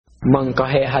mang ko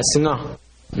he hasengah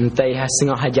entai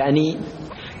hasengah hajani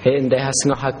he entai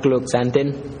hasengah hakluk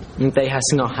santen entai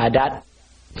hasengah hadat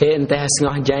he entai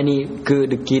hasengah jani ke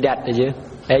dekidat aja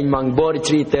ain mang bor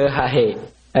cerita ha he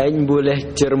ain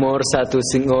boleh cermor satu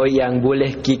sengoi yang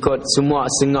boleh kikot semua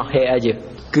sengah he aja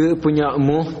ke punya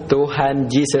mu Tuhan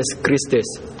Jesus Kristus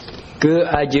ke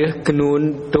aja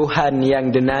kenun Tuhan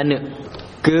yang denana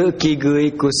ke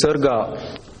kigui ku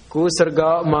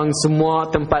surga mang semua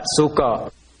tempat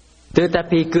suka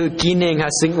tetapi ke kineng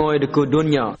hasengoi deku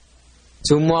dunia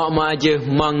semua ma aja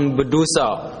mang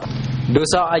berdosa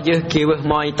dosa aja keweh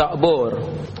mai takbor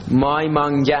mai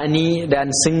mang jani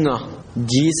dan sengah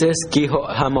Jesus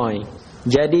kihok hamai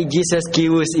jadi Jesus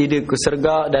kiwus ide ku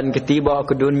surga dan ketiba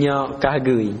ke dunia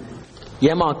kahgui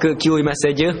ya ma ke kiui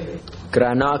masa je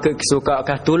kerana ke suka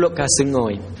kah tuluk kah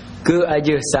sengoi ke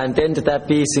aja santen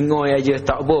tetapi sengoi aja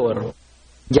takbor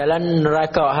jalan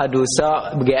neraka ha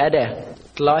dosa bagi ada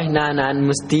telah nanan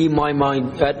mesti mai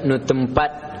at no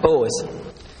tempat os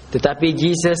tetapi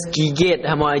Jesus kiget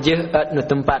hama aja at no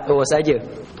tempat os aja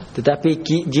tetapi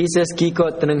Jesus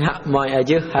kikot teneng hak mai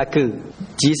aja haku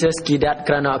Jesus kidat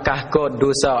kerana kahkot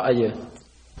dosa aja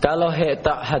kalau he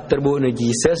tak hat terbu no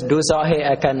Jesus dosa he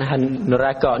akan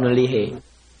neraka no lihe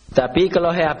tapi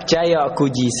kalau he percaya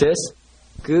ku Jesus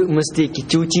ke mesti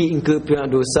kicuci engke punya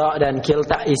dosa dan kil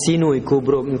tak isinui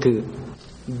kubruk engke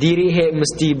diri he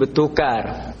mesti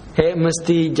bertukar he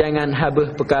mesti jangan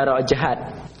habeh perkara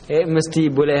jahat he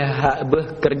mesti boleh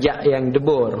habeh kerja yang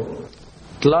debor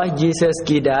telah Jesus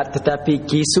kidat tetapi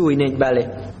kisu naik balik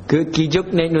ke kijuk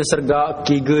naik nu surga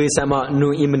kigui sama nu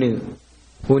imnu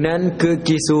hunan ke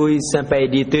kisui sampai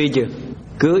di tujuh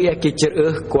ke ya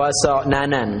kicereh kuasa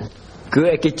nanan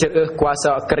ke ya kicereh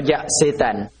kuasa kerja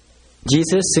setan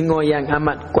Jesus sengoi yang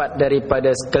amat kuat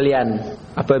daripada sekalian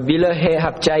apabila he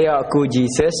percaya ku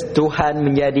Jesus Tuhan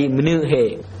menjadi menu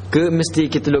he ke mesti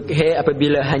kita luk he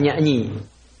apabila hanya nyi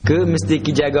ke mesti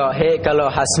kijaga he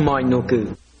kalau hasmai nu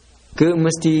ke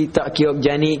mesti tak kiok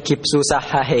jani kip susah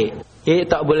he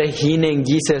tak boleh hineng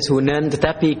Jesus hunan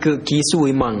tetapi ke kisu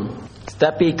imang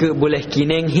tetapi ke boleh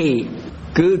kineng he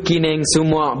ke kineng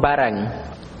semua barang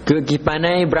ke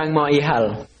kipanai brang ma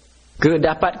ihal ke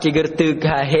dapat kigertu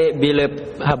ha he bila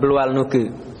hablual nu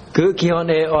ke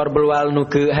kihon or belual nu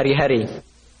hari-hari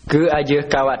ke aja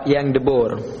kawat yang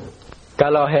debor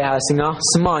kalau he hasengah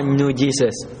semua nu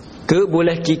Jesus ke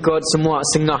boleh kikot semua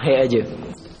sengah he aja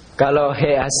kalau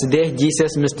he sedih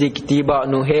Jesus mesti kitiba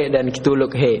nu he dan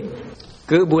kituluk he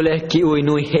ke boleh kiui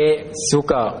nu he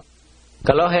suka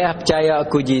kalau he percaya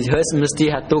ku Jesus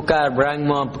mesti hatukar berang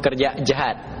ma pekerja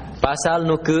jahat pasal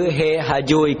nu ke he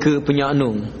hajui ke punya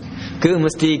nung ke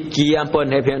mesti ki ampun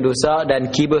he punya dosa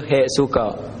dan ki he suka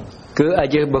ke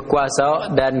aja berkuasa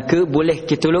dan ke boleh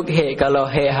kituluk he kalau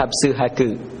he habsu haku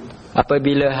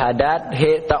apabila hadat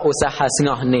he tak usah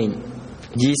hasengah ni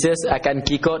Jesus akan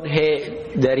kikot he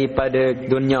daripada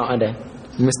dunia ada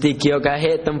mesti kiokah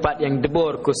he tempat yang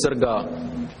debor ku surga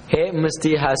he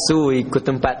mesti hasui ku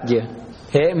tempat je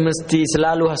he mesti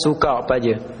selalu suka apa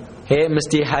je he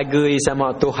mesti hagui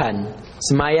sama Tuhan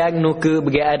semayang nuke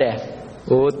bagi ada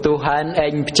oh Tuhan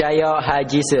aing percaya ha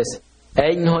Jesus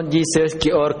aing ngot Jesus ki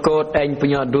orkot aing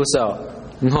punya dosa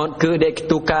ngot ke dek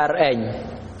tukar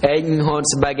aing ngot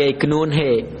sebagai kenun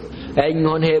he aing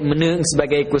ngot he meneng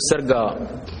sebagai ku surga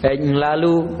aing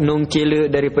lalu nungkile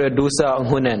daripada dosa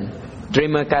hunan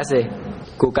terima kasih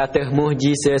ku katahmu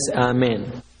Jesus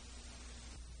amen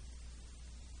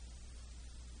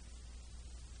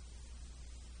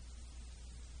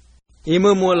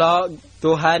Ima mula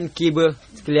Tuhan kibah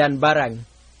sekalian barang.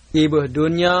 Kibah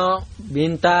dunia,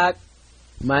 bintak,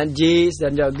 majis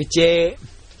dan juga gecek.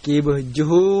 Kibah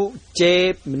juhu,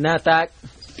 cep, menatak.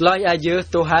 Telah aja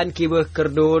Tuhan kibah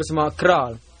kerdur semua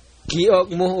kral. Kiok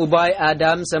muh ubai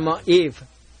Adam sama Eve.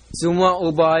 Semua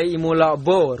ubai imula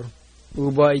bor.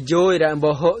 Ubai joy dan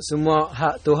bohok semua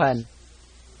hak Tuhan.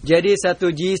 Jadi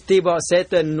satu jis tiba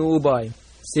setan nu ubai.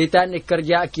 Setan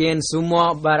ikerja kian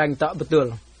semua barang tak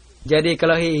betul. Jadi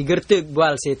kalau hi gertuk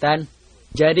bual setan,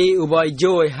 jadi ubai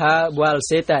joy ha bual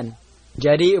setan.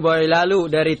 Jadi ubai lalu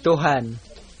dari Tuhan.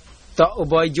 Tak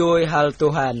ubai joy hal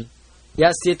Tuhan. Ya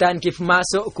setan kif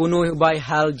masuk kunuh ubai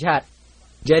hal jahat.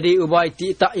 Jadi ubai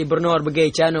tak ibernor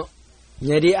bagai canuk.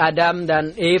 Jadi Adam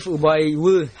dan Eve ubai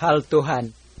hal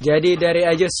Tuhan. Jadi dari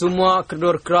aja semua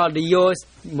kedur kral dios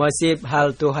masih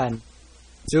hal Tuhan.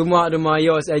 Semua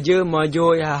demayos aja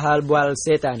majoy hal bual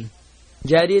setan.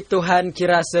 Jadi Tuhan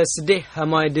kira sedih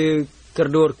hamai de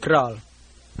kerdur kral.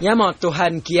 Yama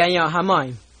Tuhan kianya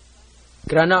hamai.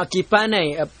 Kerana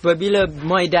kipanai apabila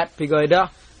maidat pigoida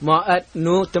maat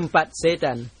nu tempat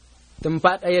setan.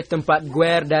 Tempat ayat tempat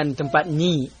guer dan tempat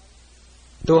nyi.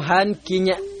 Tuhan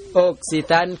kinyak ok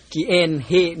sitan ki en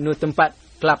he nu tempat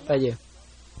klap aja.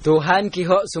 Tuhan ki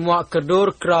hok semua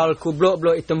kedur krol ku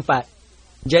blok-blok i tempat.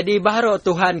 Jadi baharo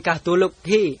Tuhan kah tuluk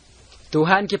he.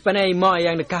 Tuhan ki panai mo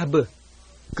yang dekah beh.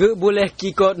 Ke boleh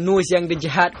ki kot nus yang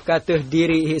dijahat kata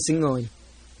diri he Sengoi.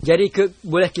 Jadi ke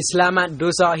boleh ki selamat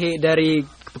dosa he dari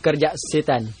pekerja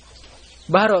setan.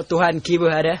 Baharo Tuhan ki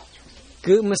beh ada.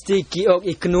 Ke mesti ki ok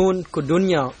i kenun ku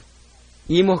dunia.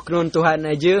 Imuh kenun Tuhan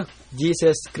aja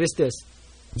Jesus Kristus.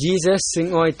 Jesus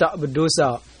Sengoi tak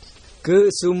berdosa. Ke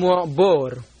semua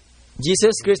bor.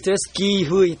 Jesus Kristus ki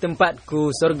hui tempat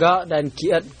ku surga dan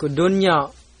kiat ku dunia.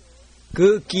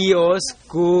 Ke kios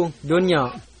ku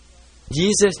dunia.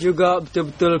 Jesus juga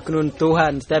betul-betul kenun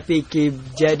Tuhan tetapi ki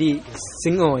jadi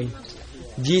Sengoi.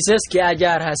 Jesus ki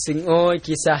ajar ha Sengoi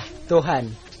kisah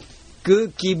Tuhan. Ke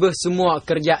ki beh semua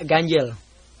kerja ganjil.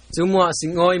 Semua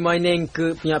Sengoi mainin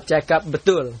ke punya cakap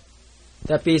betul.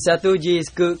 Tapi satu jis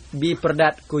ke bi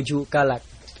perdat kuju kalak.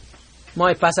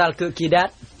 Moi pasal ke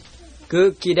kidat.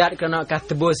 Ke kidat kerana kah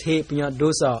tebus he punya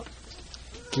dosa.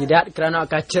 Kidat kerana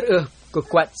kah cereh ke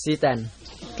kuat setan.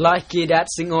 Telah kidat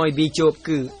Sengoi bicup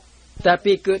ke.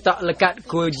 Tapi ke tak lekat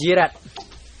ku jirat.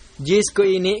 Jis ke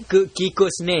ini ke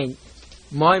kikus neng.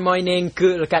 Moi neng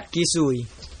ke lekat kisui.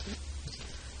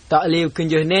 Tak liu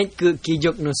kenjuh neng ke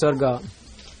kijuk nu sorga.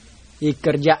 I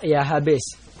kerja ya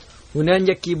habis. Hunan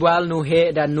je kibual nu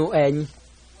he dan nu eng.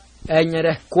 Eng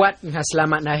ada kuat ngah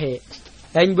selamat nah he.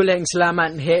 Eng boleh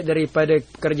selamat he daripada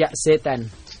kerja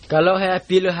setan. Kalau he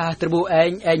pilih ha terbu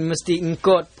eng mesti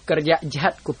engkot kerja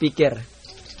jahat ku pikir.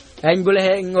 Eng boleh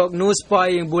he ngok nu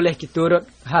spoy yang boleh kiturut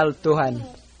hal Tuhan.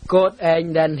 Kot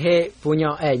eng dan he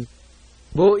punya eng.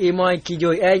 Bu imoy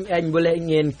kijoy eng boleh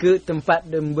ingin ke tempat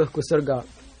dembeh ku surga.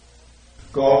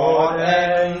 Kot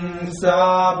eng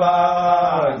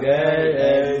sebagai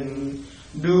eng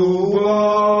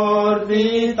duur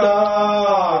di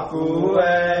taku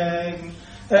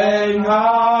eng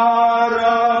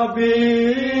harap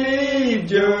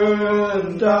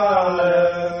jentala.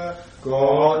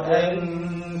 Kot eng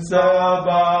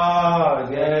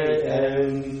sebagai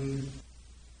eng.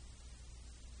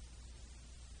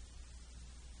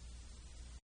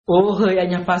 Oh,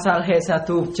 hanya pasal he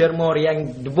satu cermor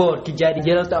yang debor kejadi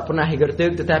jelo tak pernah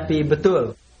gertek tetapi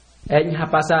betul. Hanya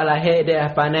pasal he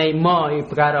dia panai moi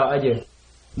perkara aja.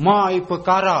 Moi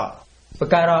perkara.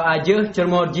 Perkara aja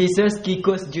cermor Jesus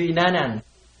kikus juinanan.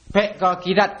 Pek ka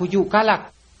kidat pujuk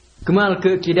kalak. Kemal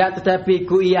ke kidat tetapi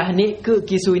ku iyah ni ke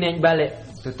kisu naik balik.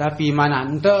 Tetapi mana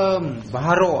entem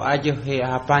baharo aja he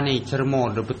panai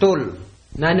cermor betul.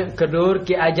 Nanak kedur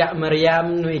ki ajak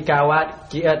Maryam nu ikawat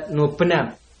kiat nu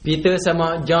penap. Peter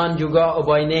sama John juga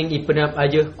oboineng ipenap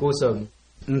aja kosong.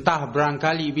 Entah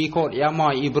barangkali bikot ya mau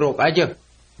ibrok aja.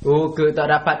 Oh ke tak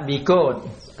dapat bikot.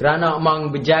 Kerana mang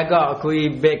berjaga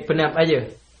kui beg penap aja.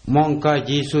 Mongka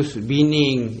Jesus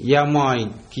bining ya mau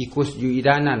kikus ju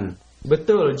idanan.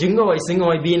 Betul, jengoi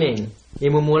Sengoi bining.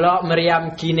 Imu mula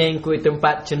Maryam kineng kui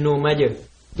tempat cenum aja.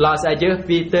 Telas aja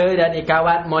Peter dan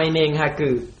ikawat moineng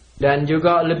haku. Dan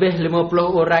juga lebih 50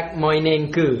 orang moineng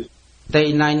ke. Tai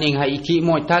naineng ha iki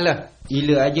moi talah.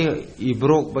 Ila aja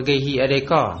ibrok bagai hi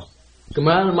adeka.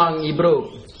 Kemal mang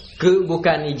ibrok. Ke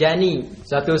bukan ijani.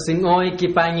 Satu Sengoi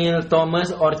ki panggil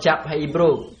Thomas orcap ha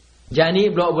ibrok. Jani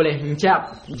blok boleh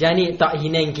mencap. Jani tak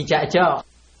hineng ki cak-cak.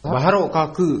 Baharo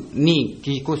ka ke ni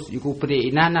kikus iku pede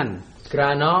inanan.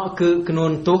 Kerana ke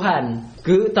kenun Tuhan.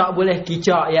 Ke tak boleh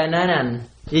kicak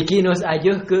yananan. Iki nus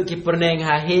aja ke ki perneng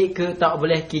hahe ke tak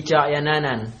boleh kicak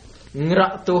yananan.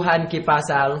 Ngerak Tuhan ki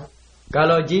pasal.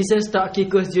 Kalau Jesus tak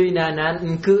kikus juinanan,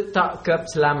 engke tak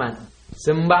kep selamat.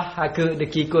 Sembah hake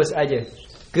dekikus aja.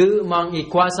 Ke mang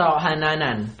ikuasa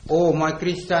hananan. Oh, mai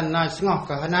Kristen na sengah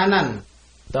ke hananan.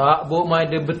 Tak, bu mai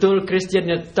de betul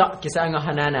Kristian tak kisah ngah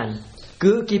hananan.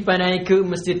 Ke ki panai ke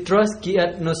mesti terus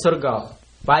kiat nu surga.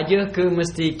 Pajah ke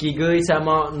mesti kigoi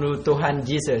sama nu Tuhan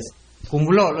Jesus.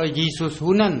 Kumulok lo Jesus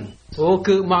hunan. Oh,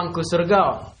 ke mang ku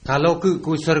surga. Kalau ke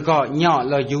ku surga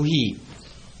nyak lo juhi.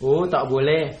 Oh, tak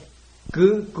boleh.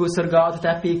 Ke ku surga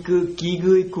tetapi ke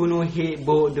kigui kuno he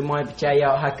bo demai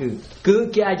percaya hake.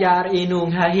 Ke ki ajar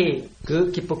inung hahe.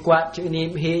 Ke ki pekuat cik ni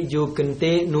he ju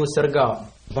kente nu surga.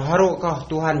 Baharu kah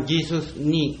Tuhan Yesus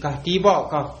ni kah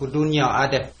tiba kah ke dunia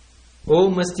ada.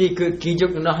 Oh mesti ke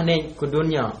kijuk nah ni ke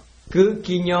dunia. Ke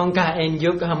kinyong kah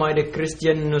enjuk hamai de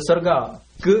Kristian nu surga.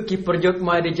 Ke ki perjuk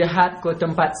mai de jahat ko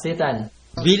tempat setan.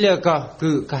 Bila kah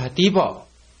ke kah tiba?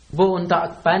 Bo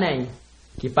untak panai.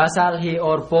 Ki pasal he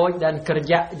orpoj dan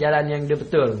kerja jalan yang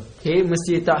betul. He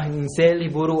mesti tak hingsel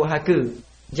buru hake.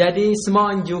 Jadi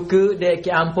semon juga dek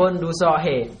ki ampun dosa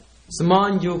he.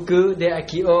 Semon juga dek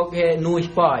ki ok he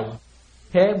nuih pai.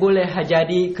 He boleh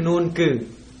jadi kenun ke.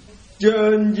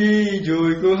 Janji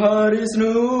juiku hari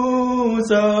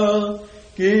senusa,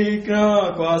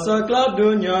 kikna kuasa kelab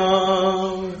dunia.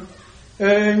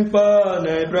 Eng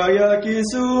panai prayaki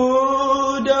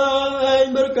sudah,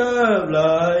 eng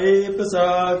berkeblai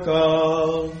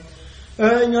pesaka.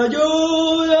 Eng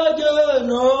ajuy ajen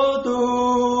oh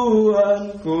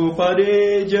Tuhan, ku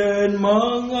padijen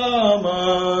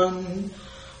mengaman.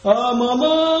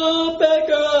 Amama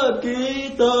pekat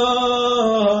kita,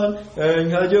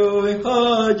 eng ajuy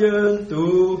hajen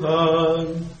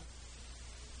Tuhan.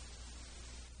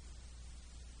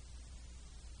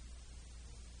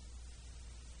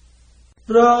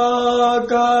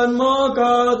 Rakan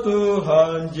maka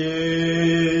Tuhan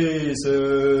Yesus,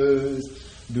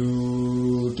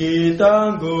 du kita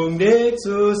tanggung dik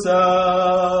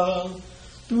susah.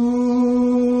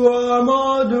 Tua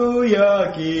modu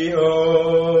yaki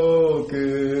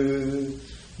oke,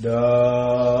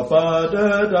 dapat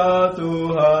ada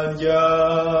Tuhan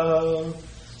jah.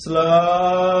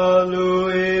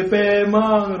 Selalu ipe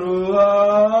mangru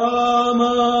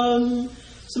aman,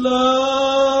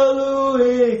 selalu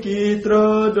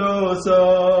ikitro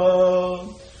dosa.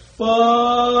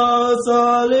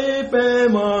 Pasal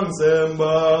ipe mang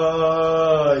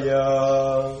sembayang,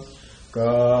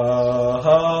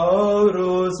 kahau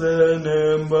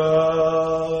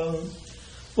senembah.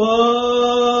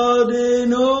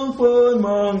 Padinong pun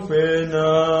mang penadu,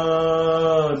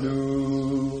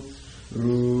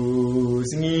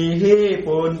 rusngihi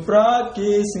pun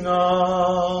prakis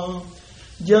ngah.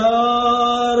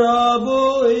 Jarabui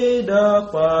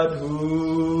dapat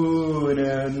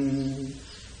hunan,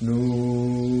 nu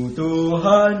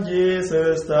Tuhan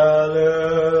Yesus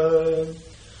talem.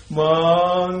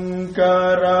 Mangkarakan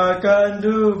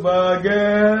du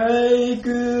bagai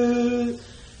ke,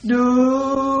 du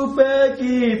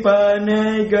peki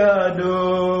panai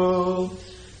gado.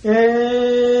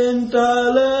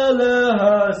 Entala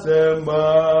leha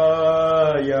sembayang,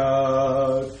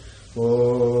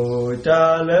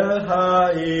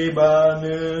 leha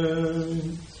ibane.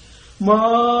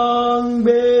 Mang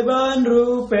beban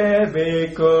rupe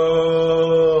bekodrat,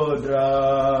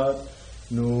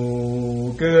 nu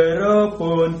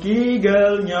keropon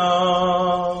kigelnya.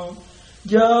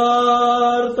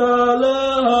 Jarta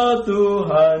leha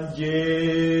Tuhan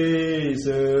Yesus,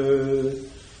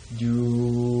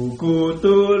 juku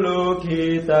tuluk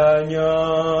hitanya.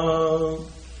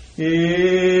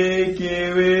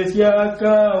 Ikiwis ya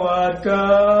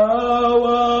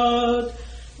kawat-kawat,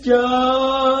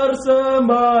 jar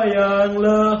sembayang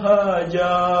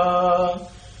lehaja.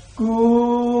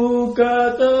 Ku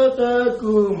kata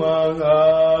teku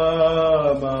mangaman,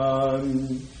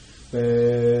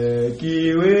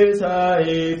 pekiwis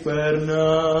hai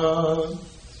pernah.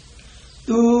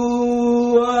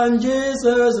 Tuhan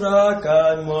Yesus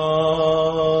rakan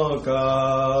maka,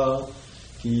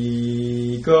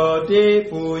 kau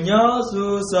punya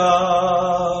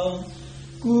susah,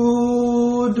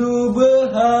 kudu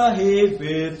berhahit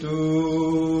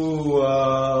betua,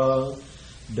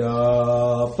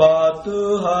 dapat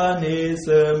Tuhan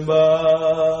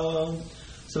disembah.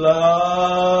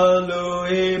 Selalu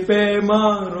ipe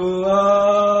mangru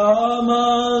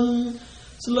aman,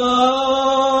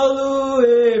 selalu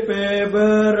ipe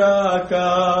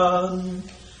berakan.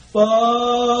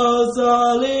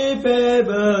 Pasal ipe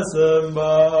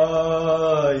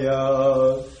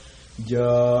bersembayang,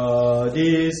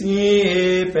 jadi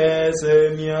ipe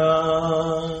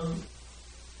semyang.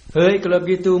 Hei, kalau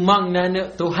begitu mang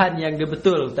nana Tuhan yang dia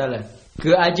betul tala.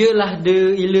 Ke ajalah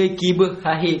de ilai kibah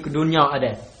hahik ke dunia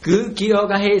ada. Ke kio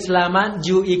kahik selamat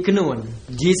ju iknun.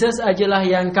 Jesus ajalah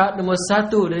yang kat nombor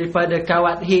satu daripada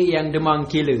kawat hik yang demang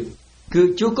kila.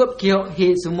 Ke cukup kio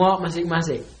hik semua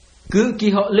masing-masing. Ke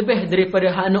kio lebih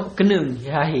daripada hanuk kenung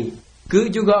hahik. Ke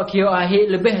juga kio hik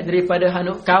lebih daripada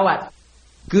hanuk kawat.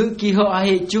 Ke kio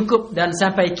hik cukup dan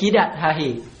sampai kidat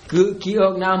hahik. Ke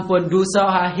kio ngampun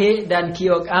dosa hahik dan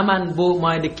kio aman bo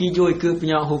mai dekijoi ke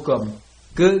penyak hukum.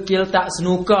 Ke kil tak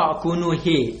senuka kunu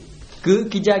hik. Ke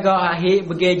kijaga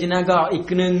hahik bagai jenaga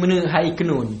iknung menu hai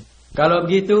iknun. Kalau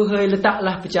begitu hei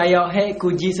letaklah percaya hei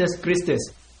ku Jesus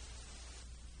Kristus.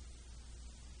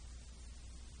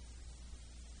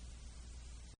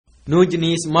 Nu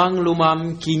jenis mang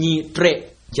lumam kini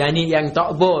trek. Jani yang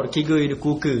tak bor kigui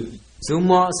dukuke.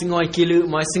 Semua sengoi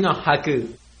kilu mai sengah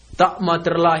hake. Tak ma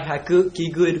terlai hake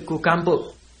kigui duku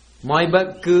kampuk. Mai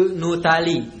bak ke nu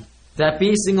tali.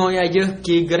 Tapi sengoi aja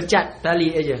ki gercat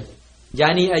tali aja.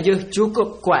 Jani aja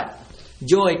cukup kuat.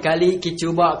 Joy kali ki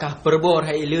cuba kah perbor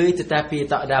hai lui tetapi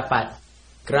tak dapat.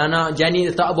 Kerana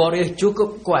jani tak bor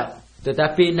cukup kuat.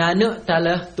 Tetapi nanak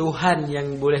talah Tuhan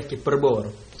yang boleh kiperbor.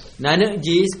 Nanak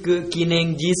jis ke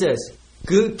kineng Jesus.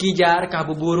 Ke kijar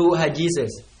kabuburu ha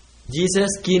Jesus.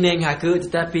 Jesus kineng ha ke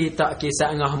tetapi tak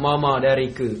kisah ngah mama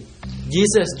dari ke.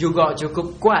 Jesus juga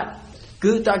cukup kuat.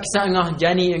 Ke tak kisah ngah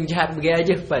jani yang jahat bagi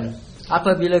aja pan.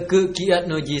 Apabila ke kiat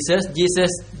no Jesus,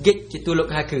 Jesus git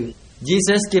kituluk ha ke.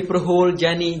 Jesus ki perhol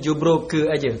jani jubro ke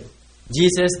aja.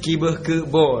 Jesus ki beh ke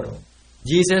bor.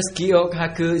 Jesus ki ok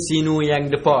ha ke sinu yang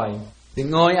depai.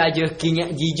 Sengoi aja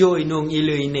kinyak jijoi nung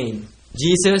ilu ini.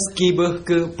 Jesus ki beh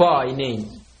ke pai ini.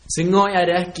 Sengoi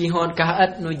ada ki hon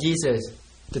kahat no Jesus.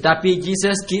 Tetapi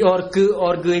Jesus ki or ke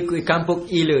orgui ku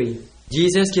kampuk ilu.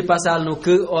 Jesus ki pasal no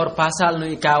ke or pasal no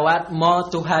ikawat mo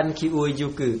Tuhan ki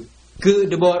uju ke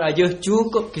debor aja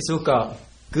cukup ki suka.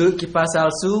 Ke ki pasal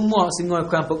semua sengoi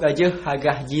kampuk aja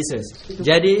hagah Jesus.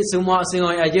 Jadi semua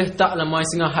sengoi aja tak lemai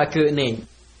sengoi hak ni.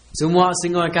 Semua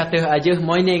sengoi kata aja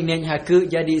moi neng neng hak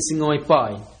jadi sengoi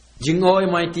pai. Jengoi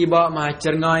mai tiba mai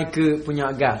cerngai ke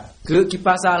punya gah. Ke ki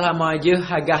pasal hama aja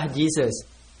hagah Jesus.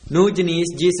 Nu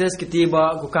jenis Jesus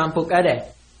ketiba ku kampuk ada.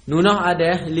 Nunah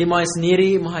ada limai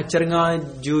sendiri maha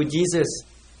cerngai ju Jesus.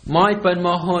 Mai pen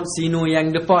mohon sinu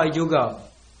yang depai juga.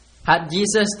 Hat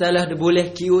Jesus telah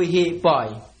boleh kiui he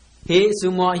pai. He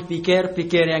semua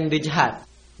pikir-pikir yang dejahat.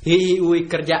 He ui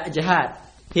kerja jahat.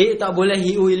 He tak boleh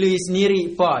he ui lui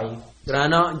sendiri pai.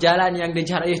 Kerana jalan yang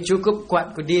dejahat ia cukup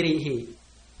kuat ku diri he.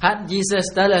 Hat Jesus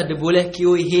telah boleh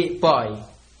kiui he pai.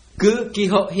 Ke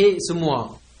kihok he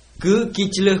semua. Ke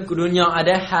ki celah ku dunia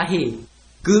ada ha he.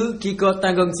 Ke ki ko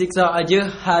tanggung siksa aja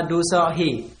ha dosa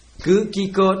he. Ke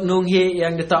ki ko nung he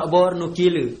yang detak bor nu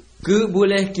kila. Ke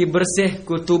boleh ki bersih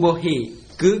ku tubuh he.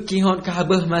 Ke ki hon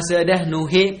kahabah masa dah nu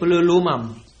he perlu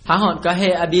lumam. Ha hon ka he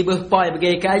abibah pai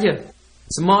bagai ka aja.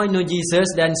 Semua nu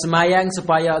Jesus dan semayang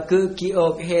supaya ke ki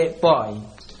ok he pai.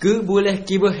 Ke boleh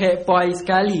ki beh he pai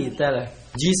sekali talah.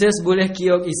 Jesus boleh ki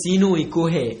ok isinui ku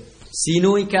he.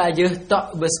 Sinui ka aja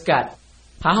tak beskat.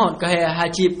 Ha hon ka he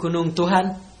hacip kunung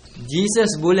Tuhan.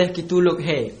 Jesus boleh ki tuluk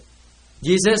he.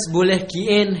 Jesus boleh ki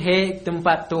en he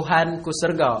tempat Tuhan ku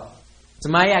serga.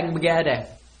 Semayang bagi ada.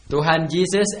 Tuhan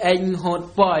Jesus eng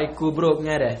hot pai ku brok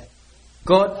ngada.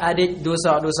 Kot adik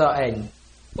dosa-dosa eng.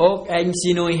 Ok eng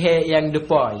sinui he yang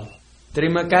depai.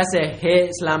 Terima kasih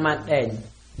he selamat eng.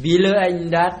 Bila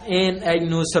eng dat eng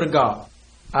nu serga.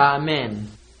 Amen.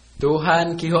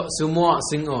 Tuhan kihok semua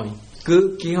sengoi.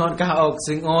 Ke kihon kah ok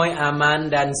sengoi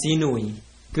aman dan sinui.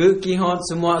 Ke kihon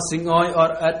semua sengoi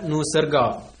or at nu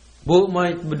serga. Bu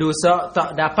mai berdosa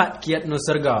tak dapat kiat nu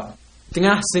serga.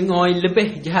 Tengah sengoi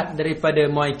lebih jahat daripada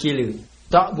mai kila.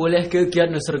 Tak boleh ke kiat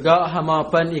nu serga hama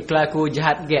pan iklaku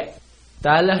jahat gek.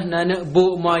 Talah nanak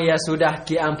bu mai ya sudah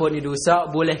ki ampun dosa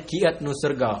boleh kiat nu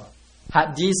serga.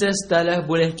 Hat Jesus talah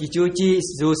boleh ki cuci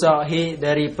dosa he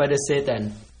daripada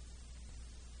setan.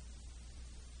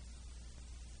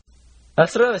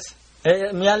 Terus,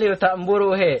 mialiu tak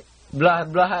memburu he. Belah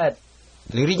hat.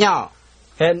 Lirinya.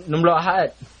 He nombor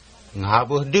hat.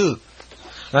 Ngabuh dek.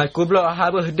 Aku belah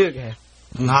habah dek he.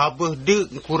 Ngabuh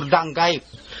dek kurdang gaib.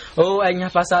 Oh,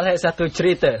 ayah pasal he satu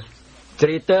cerita.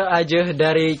 Cerita aja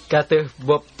dari kata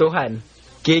Bob Tuhan.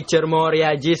 Ki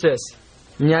cermoria Jesus.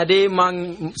 Jadi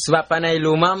mang sebab panai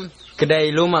lumam,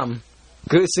 kedai lumam.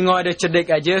 Ke sengoi ada cedek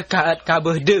aja kaat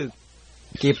kabah dek.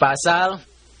 Ki pasal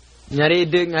nyari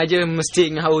dek aja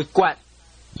mesti ngau kuat.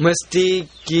 Mesti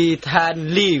ki tahan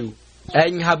liu.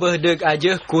 Aing habah dek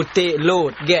aja kutik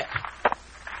load gek.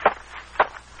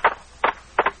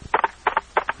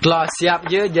 Telah siap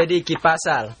je jadi ki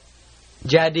pasal.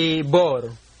 Jadi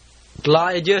bor.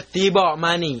 Telah je tiba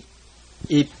mani.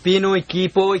 Ipinui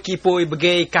kipoi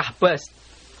bagai kahpes.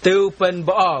 Tu pen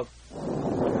baok.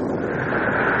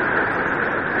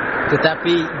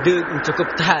 Tetapi dek cukup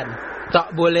tahan.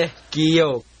 Tak boleh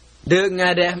kiyok. Dek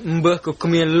ngadah mbah ku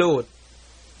kemil load.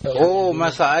 Oh,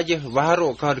 masa aja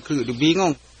baru kau ke dia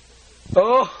bingung.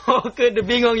 Oh, ke dia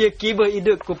bingung ya kiba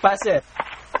hidup ku pasal.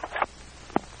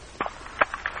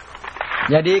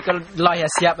 Jadi kalau telah ya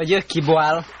siap aja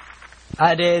kibual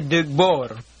ada deg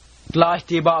bor. Telah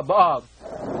tiba baak.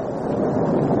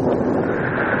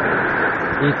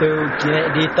 Itu kira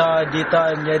dita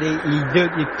jadi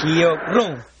hidup kiok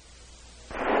rung.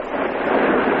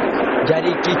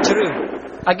 Jadi kicru.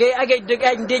 Agak deg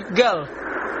deg girl.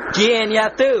 Kien ya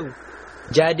tu.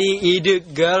 Jadi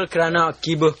hidup girl kerana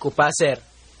kibuh ku pasir.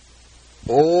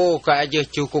 Oh, kau aja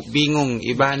cukup bingung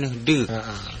ibanuh deg.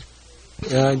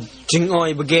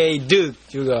 Sengoi bagai deg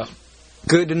juga.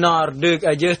 Kedenar deg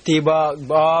aja tiba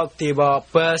bak tiba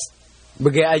pas.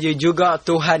 Bagai aja juga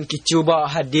Tuhan kicuba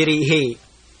hadiri he.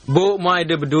 Bu mai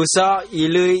de berdosa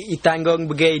ilui itanggung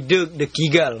bagai deg de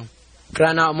kigal.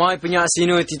 Kerana moi punya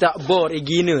sinu tidak bor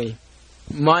iginui.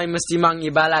 Moi mesti mang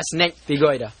ibalas nek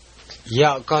pigoi dah.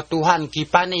 Ya kau Tuhan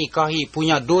kipani kau hi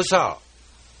punya dosa.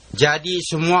 Jadi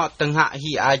semua tengah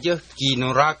hi aja ki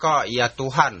neraka ya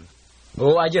Tuhan.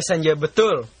 Oh aja saja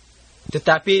betul.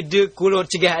 Tetapi dia kulur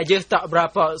cegah aja tak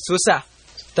berapa susah.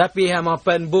 Tapi hama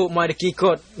penbu mai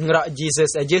dikikut ngerak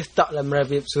Jesus aja taklah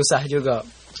berapa susah juga.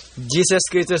 Jesus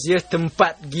Kristus dia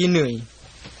tempat ginui.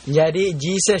 Jadi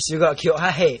Jesus juga kiok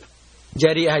hahe.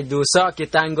 Jadi hai dosa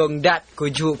kita tanggung dat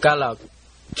kuju kalak.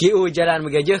 Kiu jalan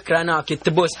begaja kerana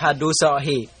kita tebus ha dosa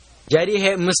he. Jadi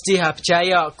he mesti ha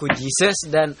percaya ku Jesus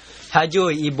dan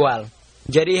hajui ibual.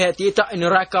 Jadi he tidak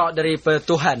neraka daripada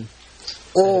Tuhan.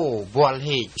 Oh, bual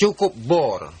he cukup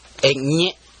bor. Ek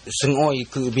nyek Sengoi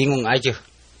ke bingung aja.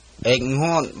 Ek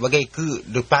ngon bagai ke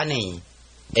depan ni.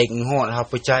 Ek ngon ha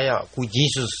percaya ku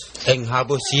Jesus. Ek ha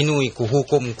bersinui ku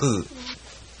hukum ke.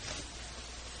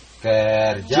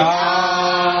 Kerja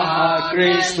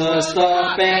Kristus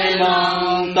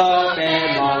terpemang,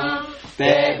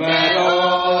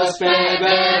 peberos.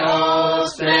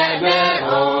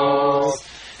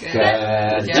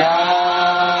 Kerja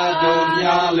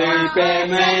dunia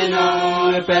lebih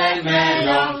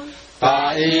menang,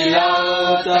 tak ilau.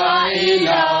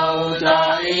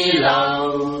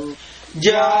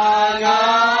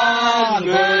 Jangan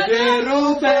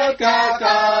berderu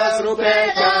pekakas,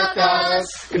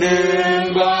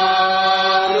 kenen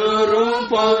baru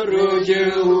rumput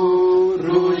rujuh,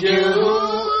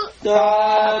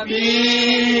 tapi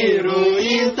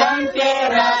ruintan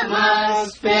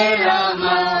peramas,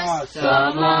 sama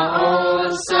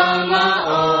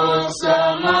os.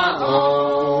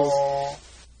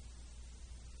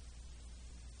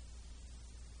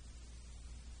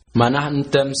 Manah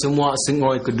entem semua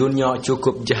Sengoi ke dunia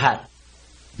cukup jahat.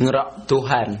 Ngerak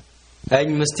Tuhan.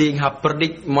 Aing mesti ngah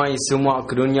perdik mai semua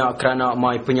ke dunia kerana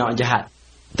mai punya jahat.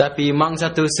 Tapi mang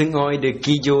satu Sengoi de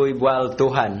kijoi bual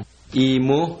Tuhan.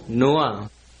 Imu Noah.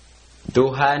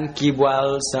 Tuhan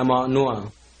kibual sama Noah.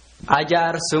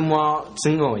 Ajar semua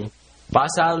Sengoi.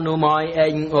 Pasal numai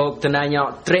aing ok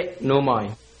tenanya trek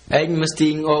numai. Aing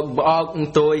mesti ok baok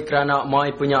ngtoi kerana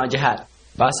mai punya jahat.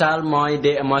 Pasal moi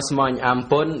de emas moi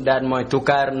ampun dan moi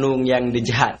tukar nung yang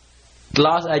dijahat.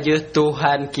 Telas aja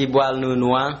Tuhan kibual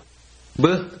nunua.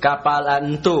 Beh kapal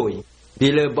antoi.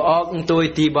 Bila baok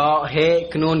antoi tiba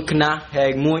he kenun kenah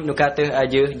he muit nu kata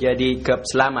aja jadi kep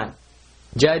selamat.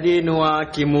 Jadi nua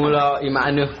kimula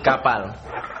imanuh kapal.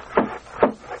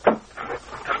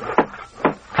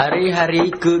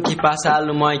 Hari-hari ke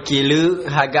kipasal moi kilu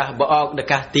hagah baok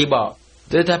dekah tiba.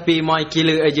 Tetapi moi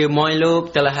kilu aja moi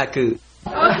luk telah haku.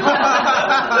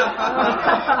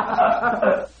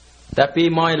 Tapi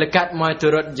moi lekat moi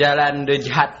turut jalan de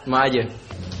jahat ma aja.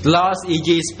 Los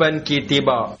iji spen ki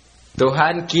tiba.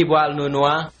 Tuhan ki bual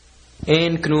nunua.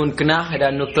 En kenun kenah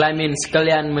dan nuklamin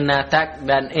sekalian menatak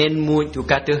dan en mu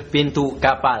cukatuh pintu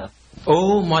kapal.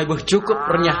 Oh moi buh cukup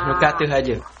renyah nukatuh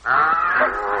aja.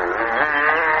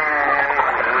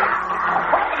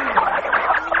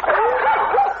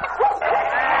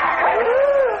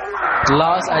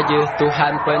 Los aja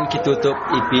Tuhan pen kitutup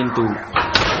i pintu.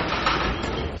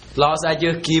 Los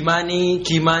aja kimani.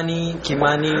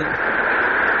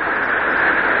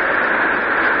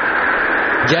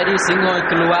 Jadi Sengoi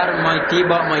keluar mai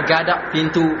tiba mai gadak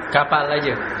pintu kapal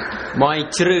aja. Mai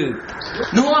ceru.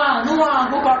 Noah,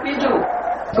 buka pintu.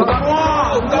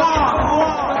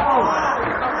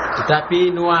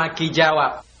 Tetapi Noah ki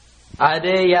jawab.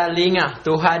 Ada yang lingah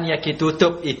Tuhan yang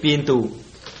kitutup i pintu.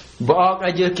 Baok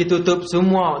aja kita tutup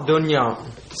semua dunia.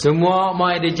 Semua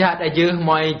mai dejahat aja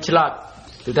mai celak.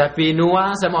 Tetapi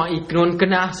Noah sama iknun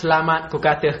kena selamat ku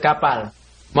kata kapal.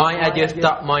 Mai aja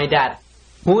tak mai dat.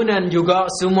 Hunan juga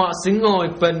semua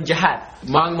Sengoi penjahat.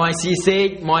 Mang mai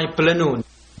sisik, mai pelenun.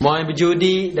 Mai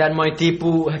berjudi dan mai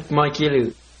tipu mai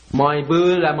kila. Mai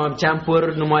bela mai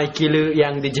campur mai kila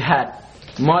yang dijahat.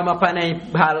 Mai mapanai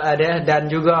hal ada dan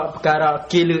juga perkara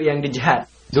kila yang dijahat.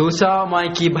 Dosa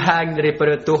mai ki bahang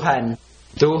daripada Tuhan.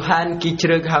 Tuhan ki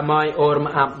cereg hamai or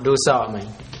maaf dosa mai.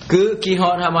 Ke ki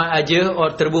hot hamai aja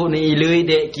or terbuh ni ilui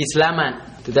dek ki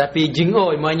selamat. Tetapi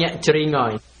jengoi banyak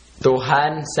ceringai.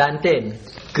 Tuhan santen.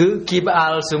 Ke ki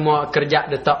baal semua kerja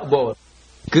detak bol.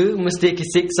 Ke mesti ki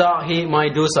siksa hi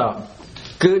mai dosa.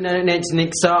 Ke nenek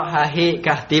siksa ha hi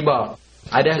kah tiba.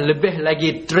 Ada lebih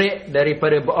lagi trek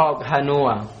daripada baok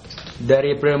Hanua.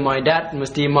 Daripada maidat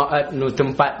mesti maat nu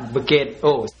tempat beket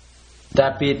os.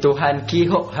 Tapi Tuhan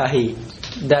kihok hahi.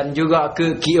 Dan juga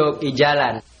ke kiok i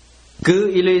jalan. Ke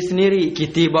ilui sendiri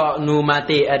kitiba nu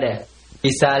mati ada.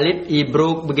 Isalib i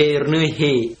bruk begai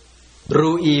rnuhi.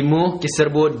 Ru imu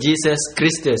kiserbut Jesus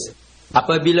Kristus.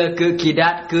 Apabila ke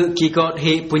kidat ke kikot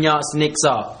he punya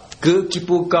seniksa, ke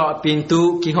kipuka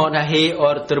pintu kihot he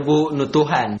or terbu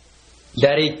nutuhan.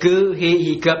 Dari ke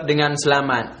he hikap dengan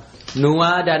selamat.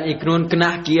 Nuah dan Iknun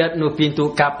kenah kiat nu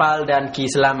pintu kapal dan ki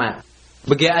selamat.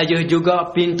 Bagi ajuh juga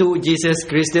pintu Jesus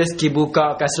Kristus ki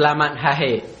buka ke selamat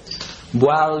hahe.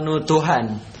 Bual nu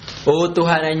Tuhan. Oh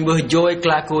Tuhan aing berjoy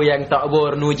kelaku yang tak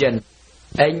bor nujen.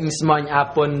 Aing semany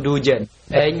apun dujen.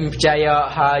 Aing percaya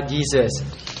ha Jesus.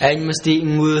 Aing mesti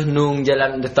ngeuh nung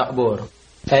jalan detak bor.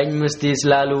 Aing mesti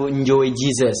selalu enjoy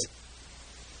Jesus.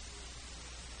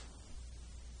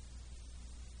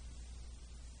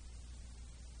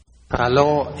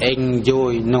 Kalau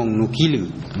enjoy nong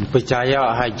nukilu,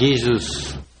 percaya ha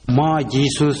Jesus, ma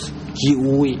Jesus ki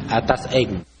ui atas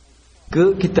eng.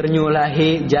 Ke kiternyolah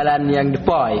he jalan yang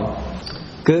depai.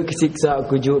 Ke kesiksa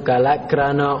kujuk kalak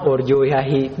kerana orjoi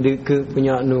hahi de ke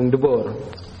punya nung debor.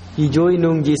 Hijoi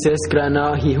nung Jesus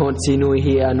kerana hi hot sinui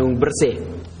hi anung bersih.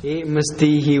 He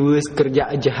mesti hiwus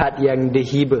kerja jahat yang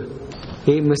dihibah.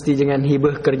 He mesti jangan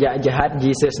hibah kerja jahat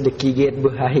Jesus dekiget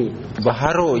berhahi.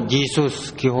 Baharo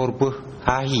Jesus ki horbeh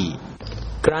hahi.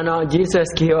 Kerana Jesus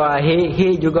ki hahi,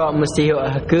 he juga mesti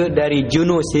ke dari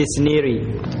junus he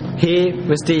sendiri. He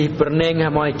mesti perneng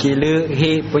hamai kila,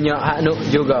 he punya anak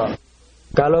juga.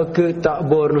 Kalau ke tak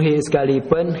bor nu he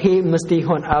sekalipun, he mesti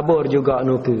hon abor juga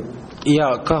nu ke.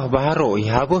 Iya kah baharo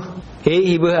ihabeh?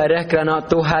 He hibah ada kerana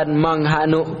Tuhan mang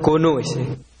hanuk kunus.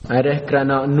 Ada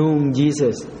kerana nung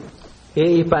Jesus.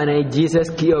 He panai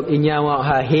Jesus kiok inyawa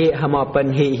ha he hama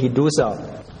pen he hidusa.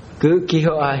 Ke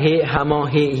kiho ha he hama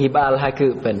he hibal ha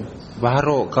ke pen.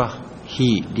 Baharo kah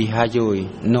hi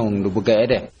dihajoi nong du begai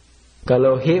ade.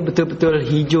 Kalau he betul-betul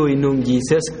hijoi nung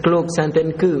Jesus klok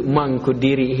santen ke mang ku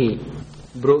diri he.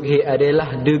 Brok he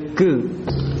adalah de ke.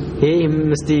 He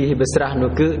mesti berserah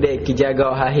nu ke dek ki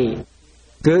jaga ha he.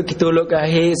 Ke kitolok ha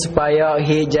he supaya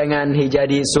he jangan he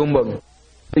jadi sombong.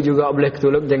 Juga boleh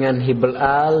ketuluk jangan hibal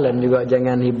dan juga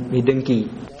jangan hidengki.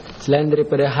 Selain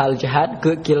daripada hal jahat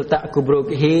ke kiltak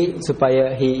kubruk he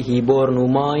supaya he hibur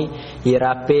numai, he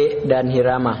rapi dan he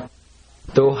ramah.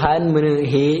 Tuhan menu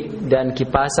he dan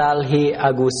kipasal he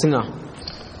agu sengah.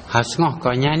 Hasngah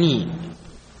kau nyanyi.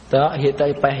 Tak he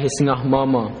tak payah he sengah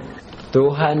mama.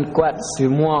 Tuhan kuat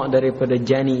semua daripada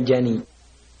jani-jani.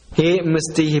 He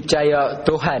mesti he percaya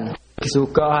Tuhan.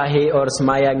 Suka he or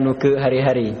semayang nu ke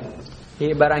hari-hari.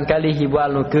 He barangkali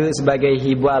hibual nu ke sebagai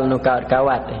hibual nu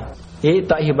kawat. He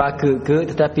tak hibake ke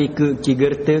tetapi ke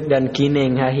kigertek dan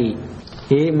kineng hahi.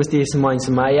 He mesti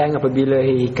semayang apabila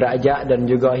he kerajak dan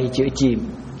juga he cip-cip.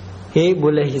 He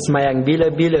boleh semayang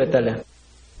bila-bila tala.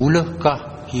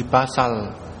 Ulahkah hi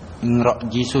pasal ngrok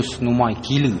Jesus numai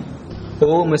kila?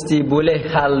 Oh mesti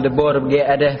boleh hal debor bagi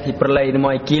ada hi perlai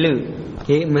numai kila.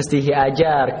 He mesti hi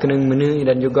ajar keneng menu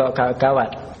dan juga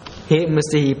kawat. He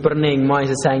mesti perning mai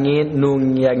sesangit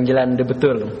nung yang jalan de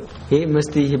betul. He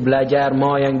mesti belajar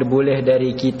mau yang boleh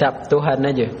dari kitab Tuhan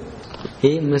aja.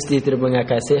 He mesti terima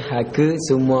kasih hak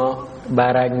semua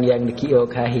barang yang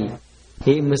dikiok hahi.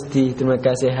 He mesti terima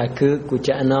kasih hak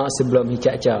kucakna sebelum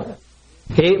hicaca.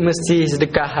 He mesti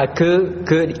sedekah hak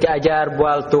ke diajar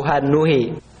bual Tuhan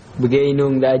nuhi. Bagi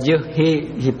nung dajah he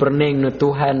perning nu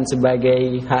Tuhan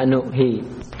sebagai hanuk he.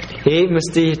 He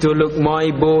mesti tuluk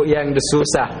mai bo yang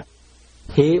desusah.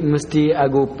 He mesti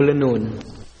agu pelenun.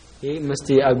 He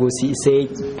mesti agu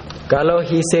sisej. Kalau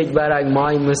hisej barang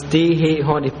mai mesti he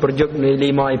hon diperjuk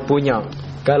nili mai punya.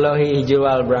 Kalau he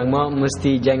jual barang mai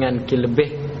mesti jangan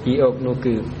kilebih iok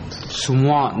nuke.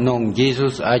 Semua nong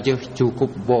Jesus aja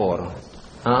cukup bor.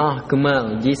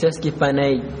 Kemal Jesus ki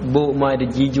panai bu mai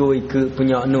de jijoi ke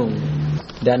punya nung.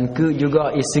 Dan ke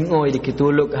juga Sengoi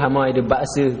dikituluk hamai de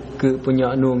baksa ke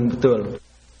punya nung betul.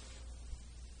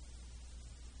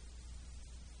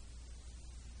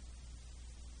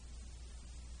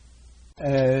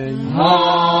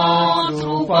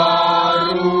 Matu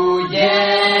paru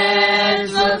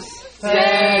Yesus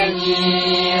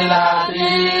sengilah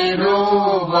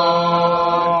dirubor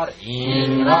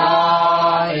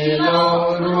inra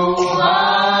iluruhas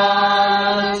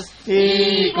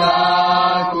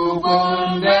ikaku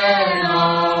kundeno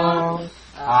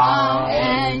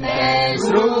entes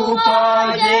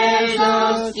rupa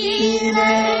Yesus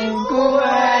kinengku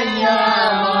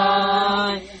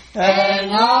enyamai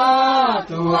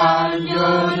Tuhan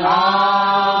jun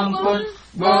ampun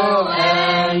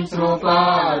boen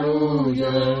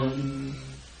truparujen.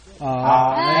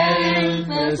 Amen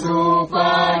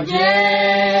besupa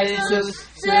Yesus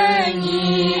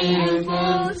sengil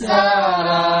pun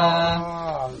sarah.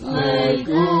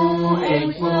 Leku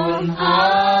pun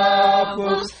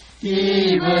hapus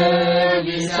kiber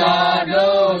bisa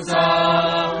dosa.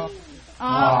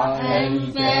 Amen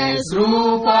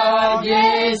serupa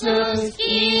Yesus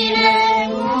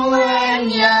kireng uang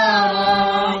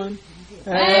yaman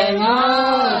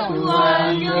engah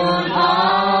Tuhan yun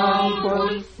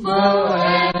ampun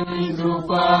boen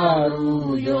rupa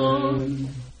ruyon.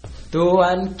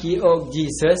 Tuhan ki og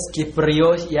Jesus ki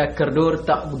perios ya kerdur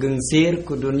tak bergengsir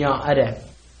ku dunia ada.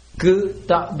 Ke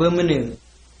tak bermena.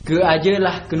 Ke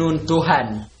ajalah kenun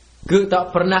Tuhan. Ke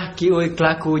tak pernah ki oi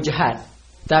kelaku jahat.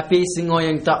 Tapi Sengoi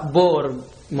yang tak bor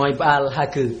moi baal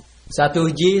hake.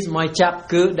 Satu jis moi cap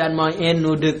ke dan moi en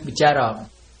nuduk bicara.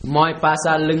 Moi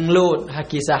pasal lenglot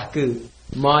hakisah ke.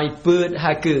 Moi put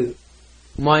hake.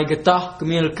 Moi getah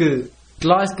kemil ke.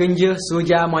 Kelas kenje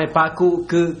suja moi paku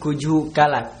ke kuju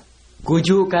kalak.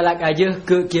 Kuju kalak aja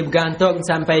ke ki bergantung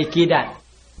sampai kidat.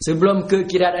 Sebelum ke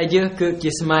kidat aja ke ki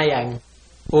semayang.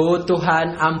 Oh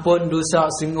Tuhan, ampun dosa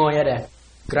Sengoi ada.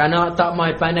 Kerana tak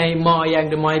mai pandai mau yang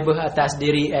demai beh atas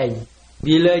diri ai.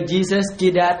 Bila Jesus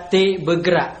kidat te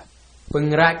bergerak.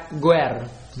 Pengrak guer.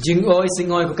 Jeng oi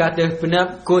Sengoi ku kata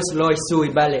penap kus loi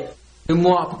sui balik.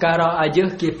 Semua perkara aja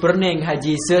ki perning ha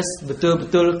Jesus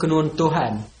betul-betul kenun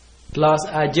Tuhan. Kelas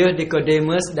aja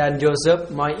Nicodemus dan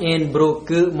Joseph mai en bro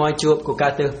ke mai cup ku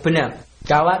kata penap.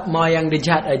 Kawat mai yang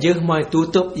dijahat aja mai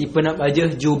tutup di penap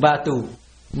aja ju batu.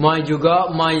 Mai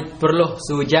juga mai perlu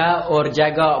suja or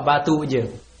jaga batu je.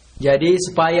 Jadi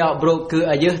supaya bro ke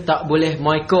aja tak boleh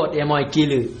mai kot yang mai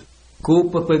kila.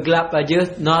 Ku pepegelap aja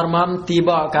normam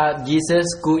tiba ka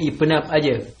Jesus ku i penap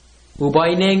aja.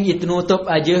 Ubai neng itu nutup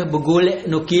aja begulek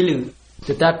nu kila.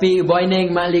 Tetapi ubai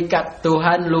neng malaikat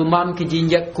Tuhan lumam ke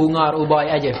jinjak kungar ubai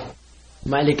aja.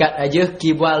 Malaikat aja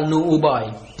kibal nu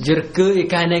ubai. Jerke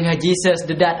ikan neng ha Jesus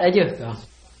dedat aja.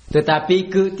 Tetapi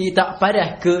ke tidak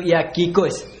padah ke ya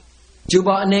kikus.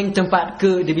 Cuba neng tempat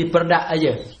ke debi perdak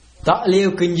aja. Tak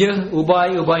liu kenje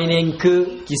ubai neng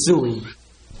ke kisui.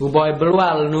 Ubai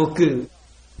belual nu ke.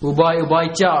 Ubai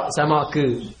cak sama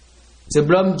ke.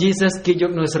 Sebelum Jesus kijuk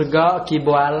nu serga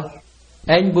kibal.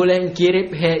 En boleh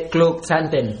kirip he klok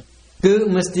santen. Ke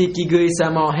mesti kigui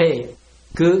sama he.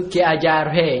 Ke ki ajar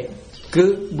he.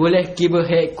 Ke boleh kibe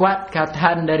he kuat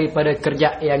katahan daripada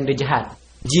kerja yang dijahat.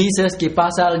 Jesus ki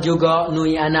pasal juga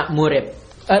nui anak murid.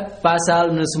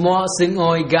 Pasal nu semua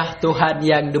Sengoi gah Tuhan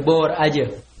yang debor aja.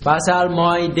 Pasal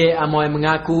moi de amoy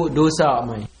mengaku dosa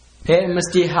moi. He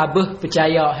mesti habeh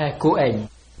percaya he ku en.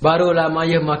 Barulah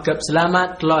moi makap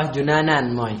selamat telah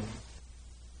junanan moi.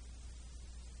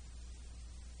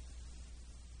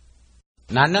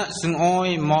 Nanak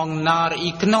Sengoi mong nar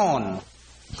iknon.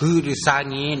 Ku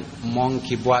disangin mong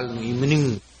kibwal nu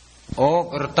imenu.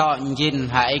 Ok erta njin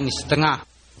haeng setengah.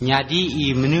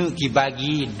 Nyadi imenu ki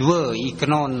bagi dua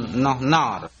iknon noh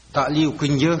nar. Tak liu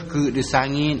kenjeh ku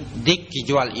disangin dik ki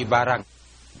jual ibarang.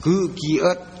 Ku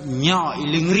kiet nya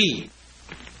ilengri.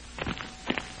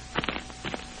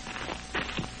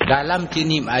 Dalam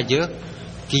tinim aja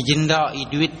ki jenda i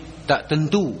duit tak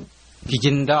tentu. Ki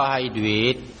jenda hai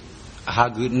duit ha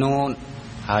gunon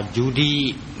ha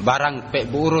judi barang pek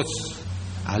burus.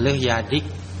 Aleh yadik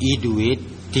i duit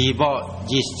tiba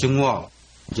jis semua.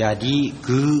 Jadi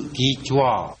ke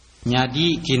kicua.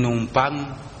 Nyadi ki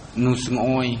numpang nu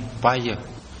Sengoi payah.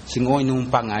 Sengoi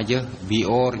numpang aja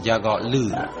bior jaga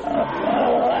le.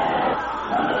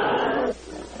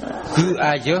 Ke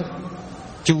aja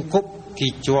cukup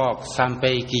kicua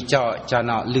sampai kicau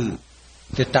cana le.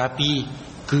 Tetapi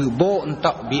ke bo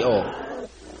entak bior.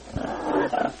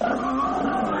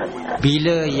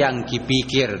 Bila yang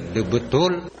kipikir de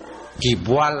betul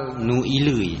kibual nu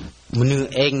ilui. Menu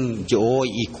eng joy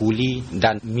ikuli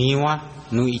dan miwah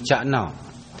nu icakna.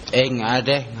 Eng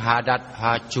adeh hadat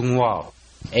ha cungwa.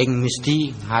 Eng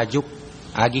mesti hajuk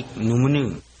agik nu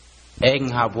menu. Eng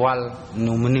habual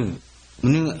nu menu.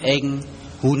 Menu eng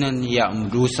hunan yang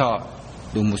dosa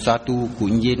nombor satu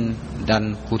kunjin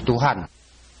dan kutuhan.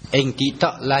 Eng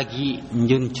tidak lagi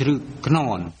njun ceruk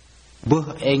kenon.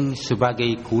 Beh eng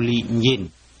sebagai kuli njin.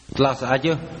 Telah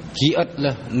saja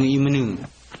kiatlah nu imenu.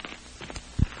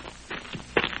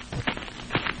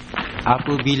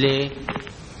 Apabila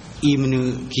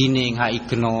imenu kini ha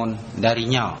iknon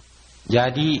darinya.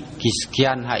 Jadi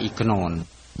kisekian ha iknon.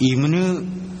 Imenu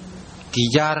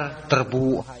kijar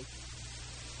terbu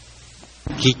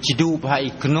kicidub ha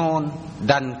iknon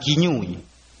dan kinyui.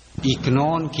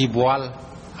 Iknon kibual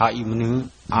ha imenu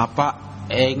apa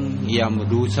eng yang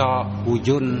berdosa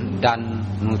hujun dan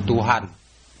nutuhan.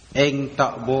 Eng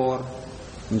tak bor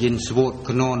jin sebut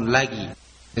kenon lagi.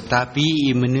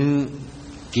 Tetapi imenu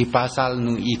ki pasal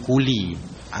nu ikuli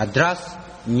adras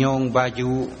nyong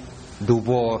baju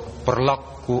dubor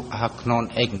perlok ku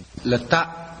haknon eng letak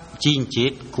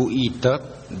cincit ku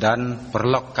itek dan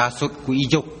perlok kasut ku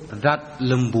ijuk rat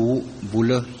lembu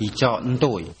bulah hijau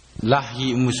entoi lah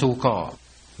hi musuka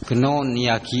kenon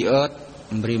ya kiat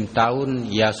berim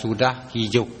tahun ya sudah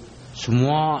hijuk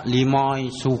semua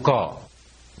limai suka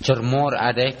cermor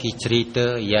ada ki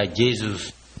cerita ya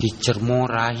Yesus ki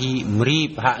cermor rahi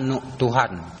merip hak nu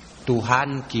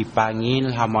Tuhan ki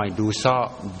panggil hamai dosa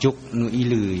juk nu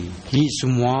ilui hi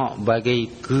semua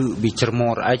bagai ke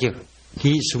bicermor aja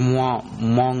hi semua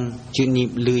mong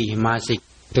cenip lui masik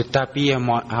tetapi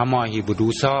hamai hi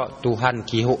berdosa Tuhan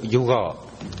ki hok juga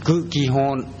ke ki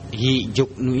hon hi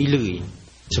juk nu ilui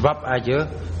sebab aja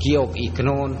ki ok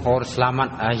iknon hor selamat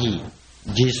ahi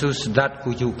Yesus dat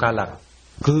kuju kalak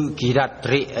ke kirat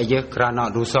trik aja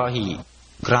kerana dosa hi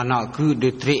kerana ke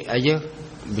de trik aja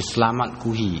berselamat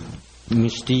kuhi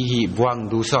mesti hi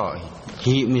buang dosa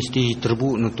hi mesti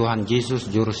terbu nu Tuhan Yesus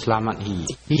juru selamat hi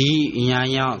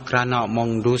ianya kerana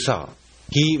mong dosa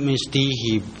hi mesti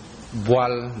hi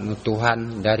bual nu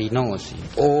Tuhan dari nos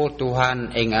oh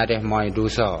Tuhan eng adeh mai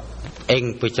dosa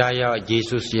eng percaya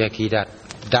Yesus ya kidat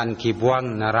dan ki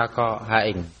buang neraka ha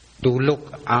eng tuluk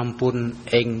ampun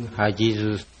eng ha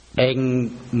Yesus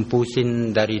eng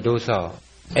empusin dari dosa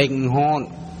eng hon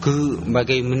ke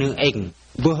bagaimana eng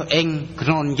beh eng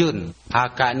kron jun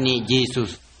akak ni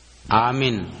Yesus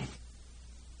amin.